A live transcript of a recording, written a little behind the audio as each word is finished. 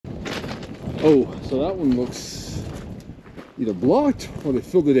Oh, so that one looks either blocked or they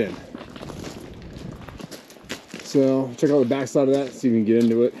filled it in. So check out the back side of that, see if we can get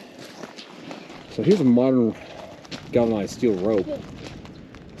into it. So here's a modern galvanized steel rope.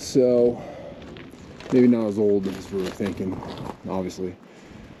 So maybe not as old as we were thinking, obviously.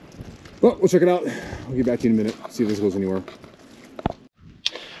 Well, we'll check it out. I'll get back to you in a minute, see if this goes anywhere.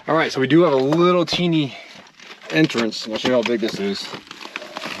 All right, so we do have a little teeny entrance. I'll show you how big this is.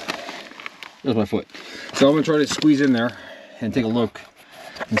 There's my foot. So I'm gonna try to squeeze in there and take a look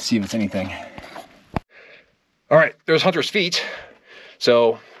and see if it's anything. All right, there's Hunter's feet.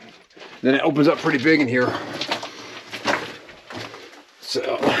 So then it opens up pretty big in here. So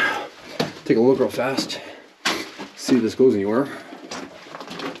take a look real fast, see if this goes anywhere.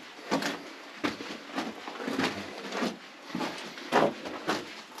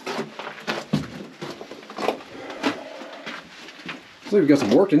 Looks like we've got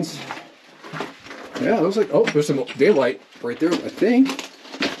some workings. Yeah, it looks like, oh, there's some daylight right there, I think.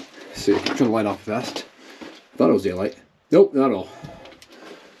 Let's see, turn the light off fast. Thought it was daylight. Nope, not at all.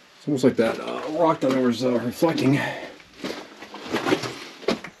 It's almost like that rock that I was reflecting.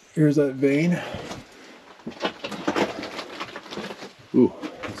 Here's that vein. Ooh,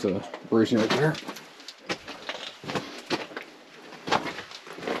 that's a abrasion right there.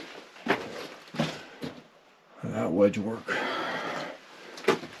 That wedge work.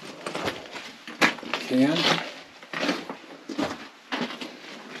 Can.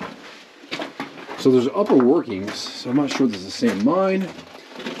 So there's upper workings, so I'm not sure this is the same mine.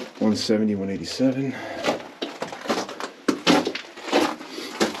 170, 187.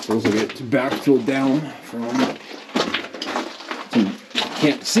 So looks like it's backfilled down from,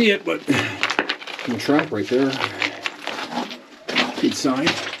 can't see it, but the track right there. Good sign.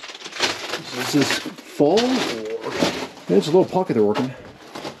 Does this fall, or there's a little pocket they're working.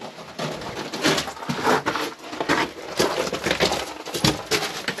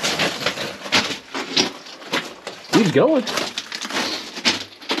 Keeps going.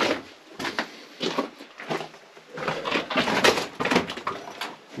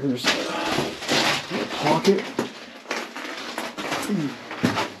 Here's a pocket.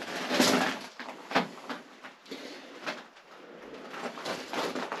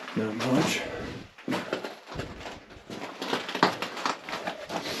 Not much.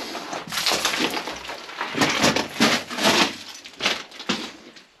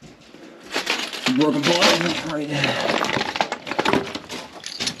 Broken bottom right now.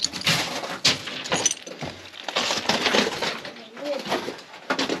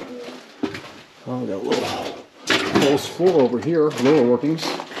 Oh, we got a little false floor over here, lower workings.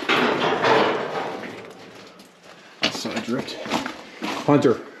 Side drift.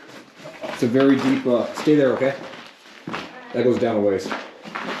 Hunter, it's a very deep, stay there, okay? That goes down a ways.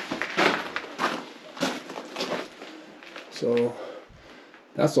 So,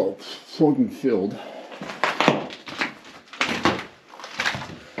 that's all floating filled. I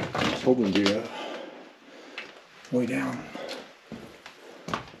was hoping to be way down.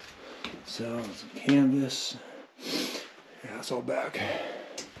 So, some canvas. Yeah, it's all back.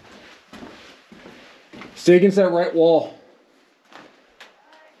 Stay against that right wall.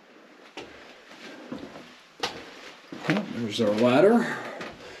 Oh, there's our ladder.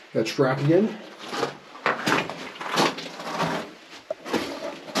 Got track again.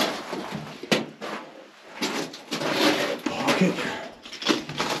 Pocket.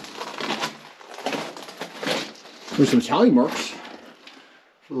 There's some tally marks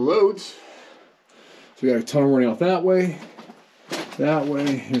for the loads. So we got a tunnel running out that way. That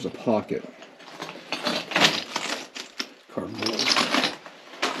way. Here's a pocket. Cardboard.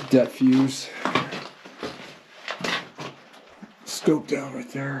 Det fuse. Scope down right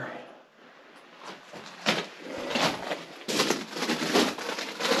there.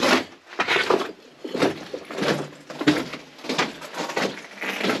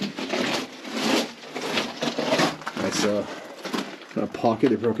 Nice kind of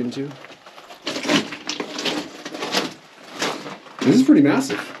pocket it broke into. This is pretty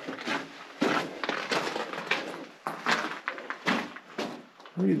massive.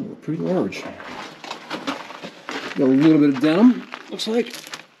 Pretty large. Got a little bit of denim, looks like.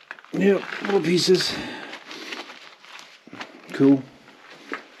 Yeah, little pieces. Cool.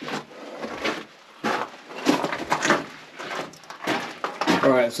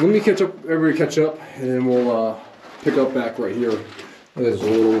 Alright, so let me everybody catch up, and then we'll pick up back right here. There's a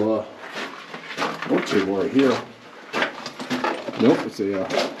little work table right here. Nope, it's a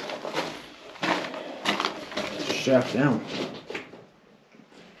shaft down.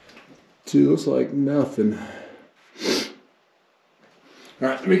 Looks like nothing. All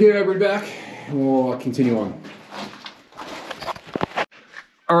right, let me get everybody back we'll continue on.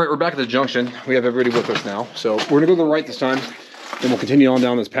 All right, we're back at the junction. We have everybody with us now. So we're gonna go to the right this time. Then we'll continue on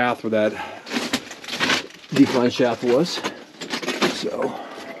down this path where that decline shaft was. So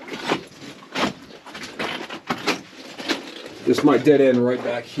this might dead end right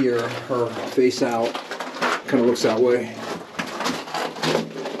back here, or face out. Kind of looks that way.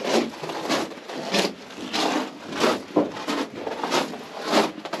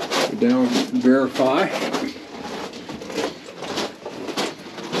 Go down, verify.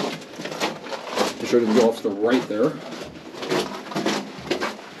 Be sure to go off to the right there.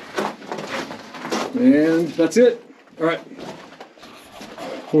 And that's it. All right.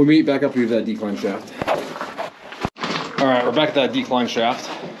 We'll meet back up with that decline shaft. All right, we're back at that decline shaft.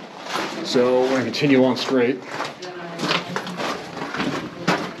 So we're gonna continue on straight.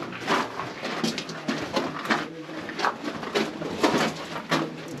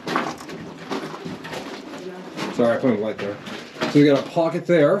 Sorry, I put a light there. So we got a pocket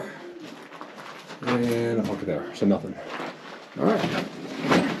there and a pocket there, so nothing. All right.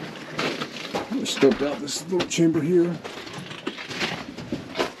 Just scoped out this little chamber here.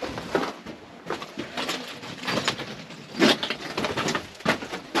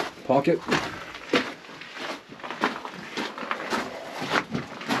 Pocket.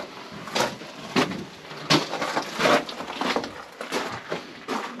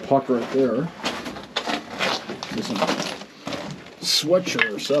 Pocket right there. There's some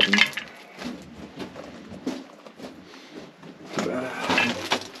sweatshirt or something.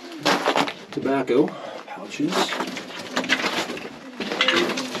 Tobacco pouches.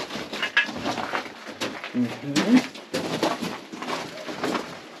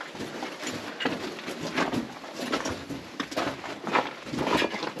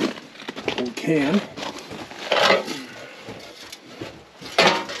 Old can.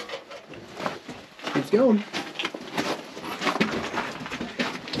 Keeps going.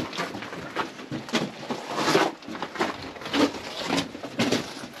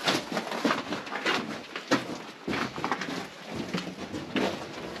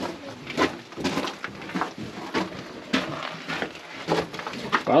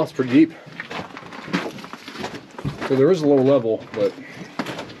 Wow, it's pretty deep. So there is a low level, but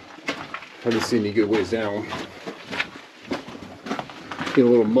hard to see any good ways down. Get a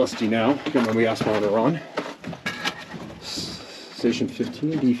little musty now. Got my gas monitor on. Station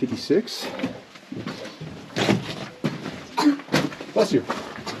 15, D56. Bless you.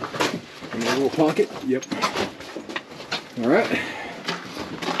 And a little pocket. Yep. All right.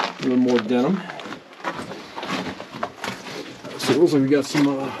 A little more denim. So it looks like we got some,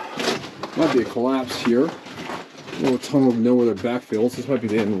 might be a collapse here. A little tunnel of no other backfills. This might be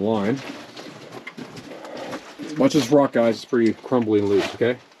the end of the line. Watch this rock, guys. It's pretty crumbly and loose,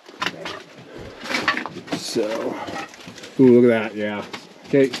 okay? So, ooh, look at that, yeah.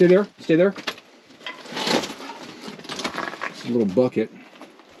 Okay, stay there, stay there. It's a little bucket.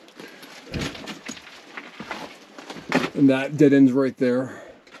 And that dead end's right there.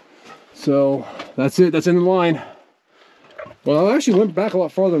 So, that's it, that's in the line. Well, I actually went back a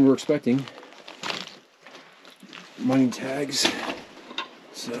lot farther than we were expecting. Mining tags.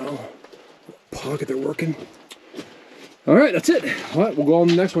 So, pocket, they're working. All right, that's it. All right, we'll go on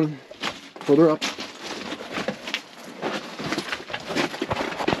the next one. Further up.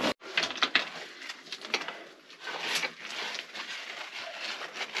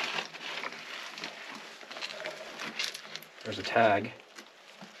 There's a tag.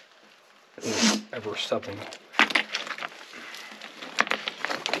 I think it's ever something.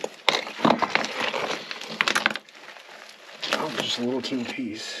 Oh, just a little tin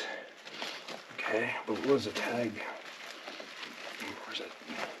piece. Okay, but what is a tag? Where's it?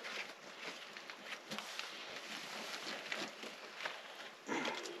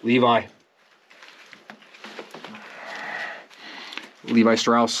 Levi. Levi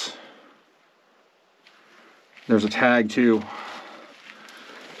Strauss. There's a tag too.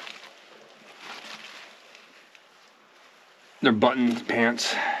 They're button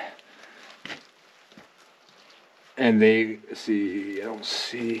pants. And they, see, I don't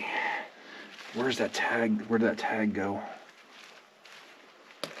see, where's that tag, where did that tag go?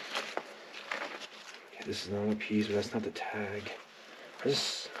 Okay, this is another piece, but that's not the tag.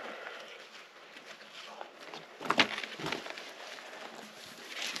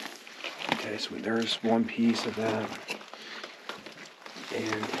 Okay, so there's one piece of that.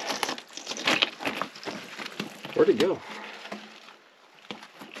 And where'd it go?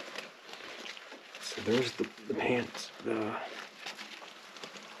 So there's the pants.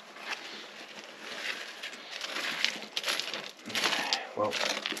 Well,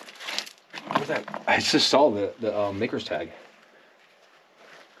 where'd that? I just saw the maker's tag.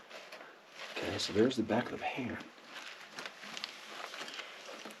 Okay, so there's the back of the pan.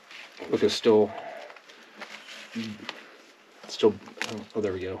 Look, it's still. Oh,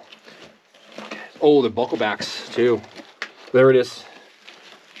 there we go. Oh, the buckle backs too. There it is.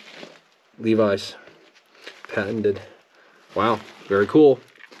 Levi's, patented. Wow, very cool.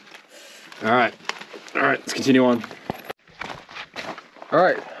 All right, let's continue on. All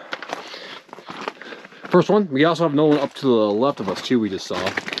right. First one, we also have another one up to the left of us too, we just saw.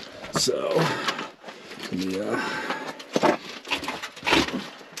 So, let me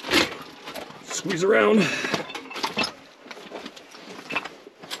squeeze around.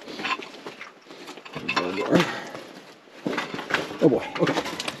 Oh boy, okay.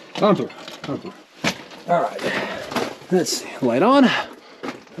 I'm through. All right, let's see, light on.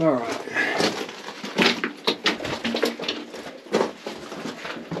 All right.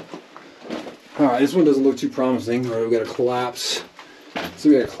 All right, this one doesn't look too promising. All right, we got a collapse. So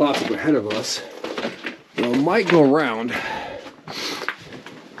we got a collapse up ahead of us. So it might go around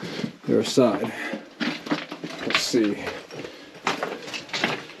the other side. Let's see.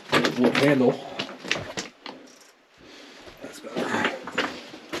 There's a little handle. That's better.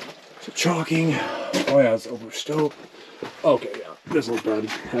 So chalking. Oh yeah, it's over stove. Okay, yeah, this looks bad.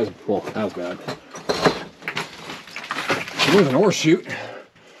 That's bad. There's an ore chute.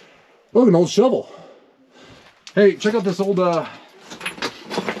 Look, an old shovel. Hey, check out this old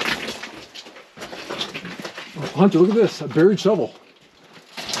Hunter, look at this, a buried shovel.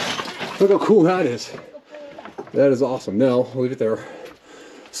 Look how cool that is. That is awesome. Now, I'll leave it there.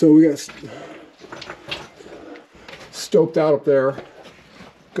 So we got stoked out up there.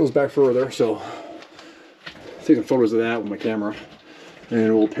 Goes back further, so take some photos of that with my camera.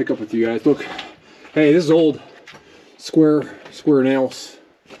 And we'll pick up with you guys. Look, hey, this is old square nails.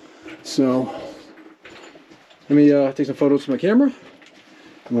 So let me take some photos with my camera.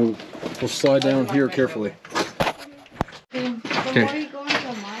 And we'll slide down here carefully. Okay.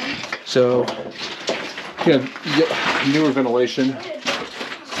 So you have newer ventilation.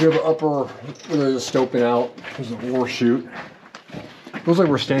 So we have an upper where there's a stoping out. There's an ore chute. Looks like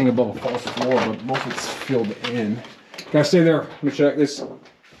we're standing above a false floor, but most of it's filled in. Guys, stay there. Let me check this.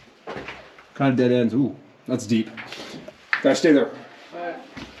 Kind of dead ends. Ooh, that's deep. Guys, stay there.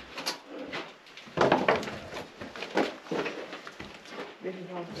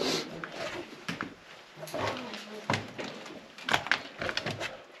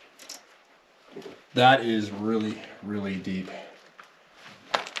 That is really, really deep.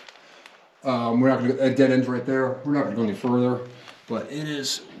 We're not going to get dead ends right there. We're not going to go any further, but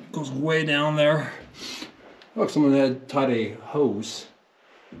it goes way down there. Look, someone had tied a hose.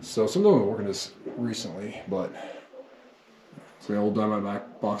 So someone was working this recently, but it's an old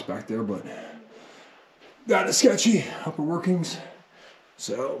dynamite box back there, but that is sketchy upper workings.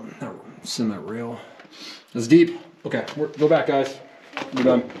 So send that rail. That's deep. Okay, go back, guys. We're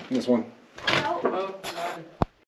done. This one.